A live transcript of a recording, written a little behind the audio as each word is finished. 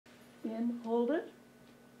in, hold it,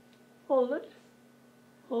 hold it,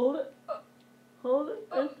 hold it, hold it,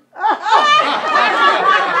 and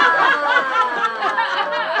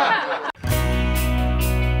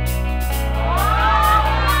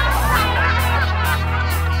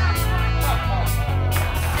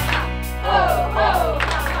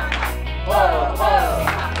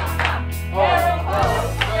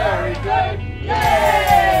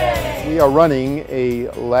We are running a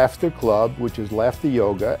laughter club, which is laughter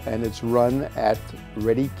yoga, and it's run at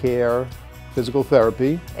Ready Care Physical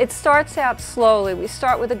Therapy. It starts out slowly. We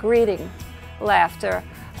start with a greeting, laughter.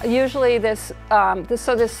 Usually there's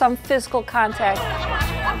some physical contact.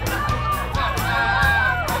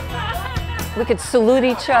 We could salute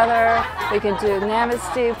each other, we could do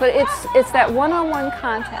namaste, but it's that one-on-one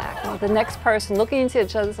contact with the next person, looking into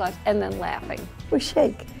each other's eyes and then laughing. we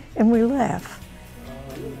shake and we laugh.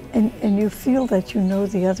 And you feel that you know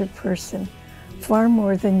the other person far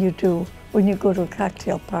more than you do when you go to a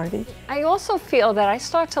cocktail party. I also feel that I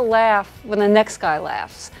start to laugh when the next guy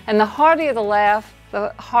laughs. And the heartier the laugh,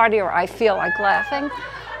 the heartier I feel like laughing.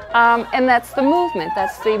 And that's the movement,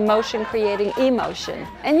 that's the motion creating emotion.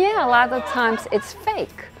 And yeah, a lot of the times it's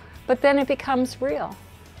fake, but then it becomes real.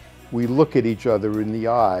 We look at each other in the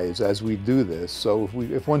eyes as we do this, so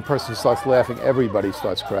if one person starts laughing, everybody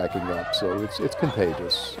starts cracking up, so it's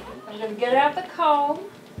contagious. I'm going to get out the comb,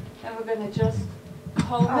 and we're going to just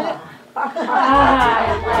comb it.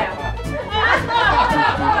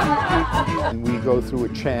 And we go through a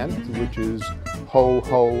chant, which is ho,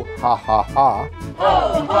 ho, ha, ha, ha.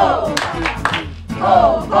 Ho, ho,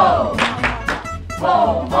 ho, ho,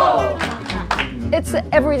 ho, ho. It's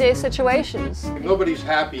everyday situations. Nobody's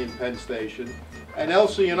happy in Penn Station, and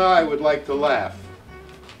Elsie and I would like to laugh.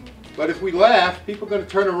 But if we laugh, people are going to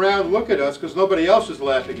turn around and look at us because nobody else is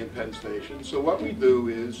laughing in Penn Station. So what we do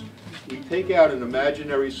is we take out an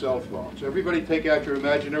imaginary cell phone. So everybody take out your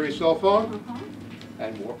imaginary cell phone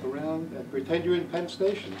and walk around and pretend you're in Penn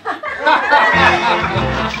Station.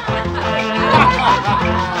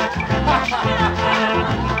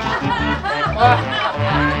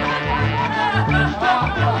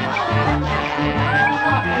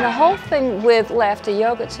 And the whole thing with laughter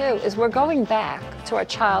yoga too is we're going back to our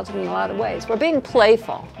childhood in a lot of ways. We're being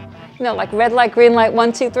playful. You know, like red light, green light,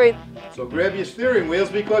 1, 2, 3. So grab your steering wheels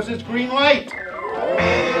because it's green light.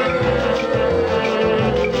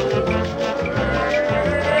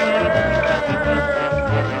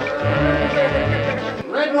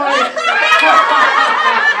 Red light.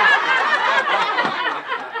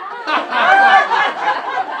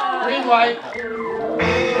 Green light.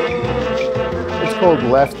 It's called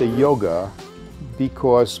laughter yoga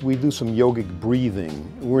because we do some yogic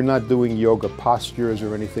breathing. We're not doing yoga postures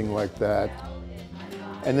or anything like that.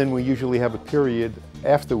 And then we usually have a period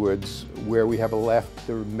afterwards where we have a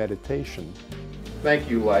laughter meditation. Thank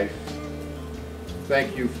you, life.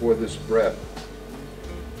 Thank you for this breath.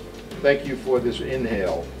 Thank you for this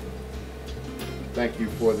inhale. Thank you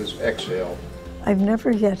for this exhale. I've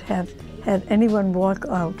never yet had anyone walk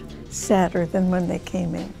out sadder than when they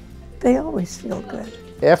came in. They always feel good.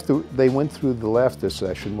 After they went through the laughter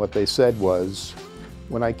session, what they said was,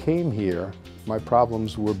 when I came here, my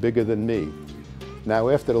problems were bigger than me. Now,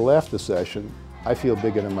 after the laughter session, I feel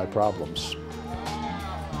bigger than my problems.